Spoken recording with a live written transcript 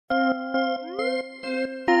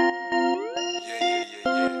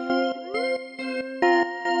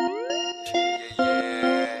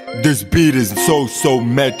This beat is so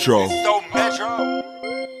metro. So metro.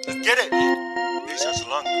 Let's get it. It's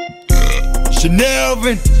Achalanka. Chanel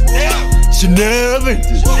vintage. Chanel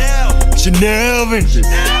vintage. Chanel vintage.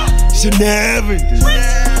 Chanel vintage.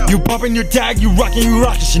 You poppin' your tag, you rockin',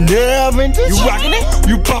 Chanel vintage. You rockin' it?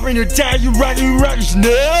 You poppin' your tag, you rockin',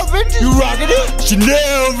 Chanel vintage. You rockin' it?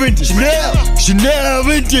 Chanel vintage. Chanel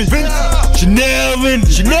vintage. Chanel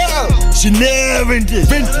vintage. Chanel vintage.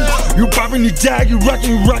 You poppin' your tag, you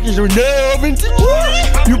rockin', Chanel vintage.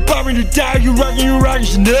 You poppin' your tag, you rockin',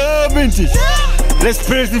 Chanel vintage. Let's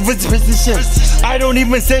finish this shit. I don't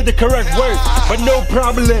even say the correct word, but no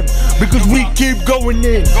problem, because we keep going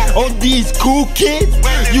in. All these cool kids,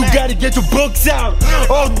 you gotta get your books out.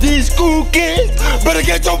 All these cool kids, better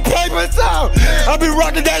get your papers out. I be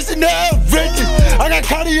rocking that Chanel vintage. I got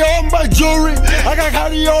Cartier on my jewelry, I got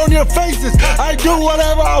Cartier on your faces. I do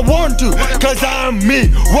whatever I want to, cause I'm me,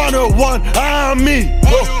 101, I'm me.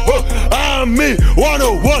 I'm me,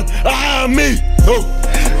 101, I'm me.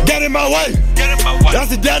 Get in my way.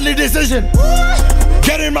 That's a deadly decision.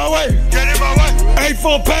 Get in my way.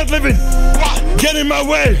 8-4 path living. Get in my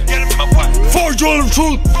way. 4 jewel of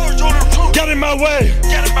truth. Get in my way.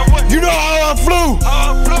 You know how I flew.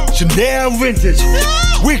 Chanel vintage.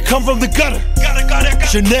 We come from the gutter.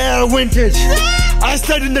 Chanel vintage. I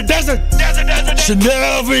stayed in the desert.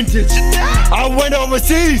 Chanel vintage. I went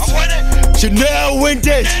overseas. Chanel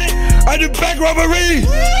vintage. I did bank robbery.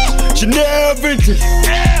 Chanel vintage.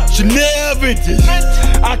 Chanel vintage.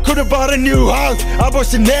 I could have bought a new house. I bought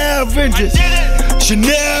Chanel vintage.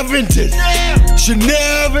 Chanel vintage.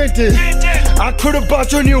 Chanel vintage. I could have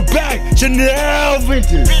bought you a new bag. Chanel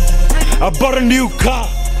vintage. I bought a new car.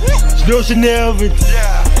 No Chanel vintage.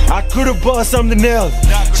 I could have bought something else.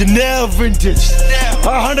 Chanel vintage.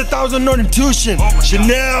 100,000 on tuition.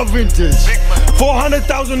 Chanel vintage.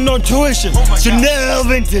 400,000 on tuition. Chanel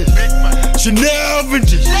vintage. Chanel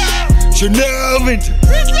vintage. Chanel vintage.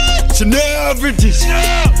 Chanel vintage.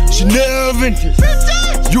 Chanel vintage.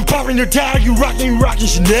 You poppin' your tag, you rockin'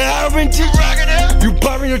 Chanel vintage. You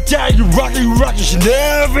poppin' your tag, you rockin'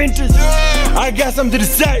 Chanel vintage. I got something to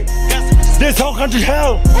say. This whole country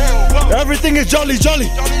hell. Everything is jolly.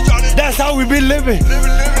 That's how we be living.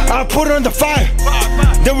 I put it on the fire.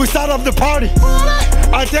 Then we start up the party.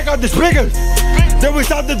 I take out the speakers. Then we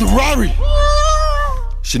start the Ferrari.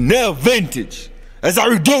 Chanel vintage. That's how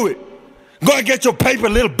we do it. Go and get your paper,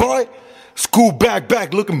 little boy. School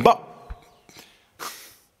back looking buck.